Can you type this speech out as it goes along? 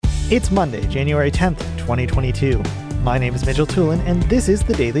It's Monday, January 10th, 2022. My name is Mitchell Tulin, and this is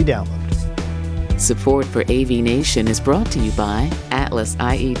the Daily Download. Support for AV Nation is brought to you by Atlas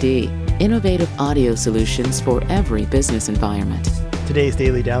IED, innovative audio solutions for every business environment. Today's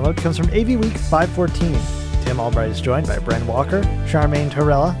Daily Download comes from AV Week 514. Tim Albright is joined by Bren Walker, Charmaine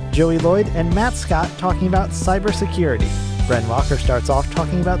Torella, Joey Lloyd, and Matt Scott talking about cybersecurity. Bren Walker starts off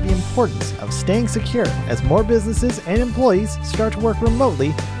talking about the importance of staying secure as more businesses and employees start to work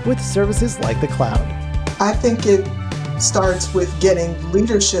remotely with services like the cloud. I think it starts with getting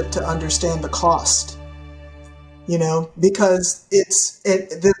leadership to understand the cost, because it's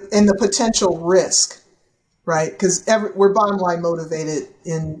the potential risk, right? Because we're bottom line motivated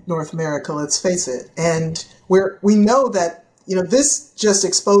in North America, let's face it. And we know that, this just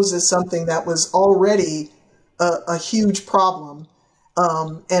exposes something that was already a huge problem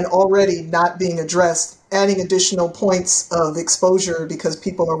and already not being addressed, adding additional points of exposure because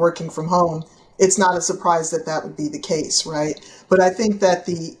people are working from home. It's not a surprise that would be the case, right? But I think that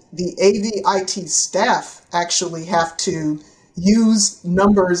the AV IT staff actually have to use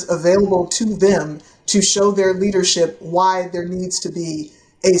numbers available to them to show their leadership why there needs to be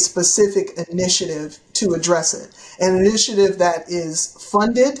a specific initiative to address it. An initiative that is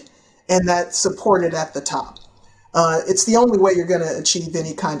funded and that's supported at the top. It's the only way you're going to achieve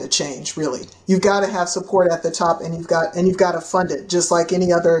any kind of change, really. You've got to have support at the top, and you've got to fund it, just like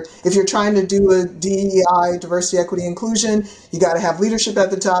any other. If you're trying to do a DEI, diversity, equity, inclusion, you got to have leadership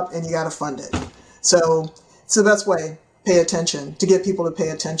at the top, and you got to fund it. So it's the best way. Pay attention, to get people to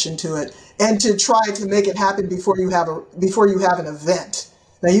pay attention to it, and to try to make it happen before you have an event.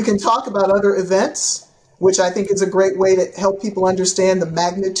 Now, you can talk about other events, which I think is a great way to help people understand the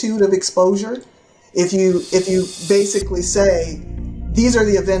magnitude of exposure. If you basically say, these are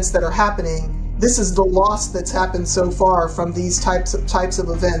the events that are happening, this is the loss that's happened so far from these types of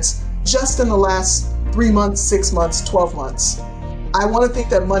events just in the last 3 months, 6 months, 12 months. I want to think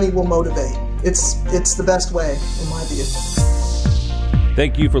that money will motivate. It's the best way, in my view.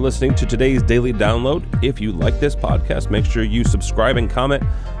 Thank you for listening to today's Daily Download. If you like this podcast, make sure you subscribe and comment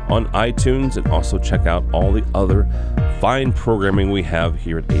on iTunes, and also check out all the other fine programming we have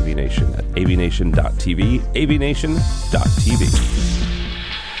here at AV Nation at avnation.tv, avnation.tv.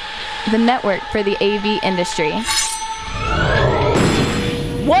 The network for the AV industry.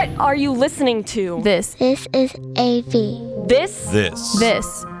 What are you listening to? This is AV. This is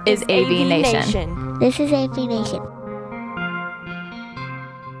AV Nation. This is AV Nation.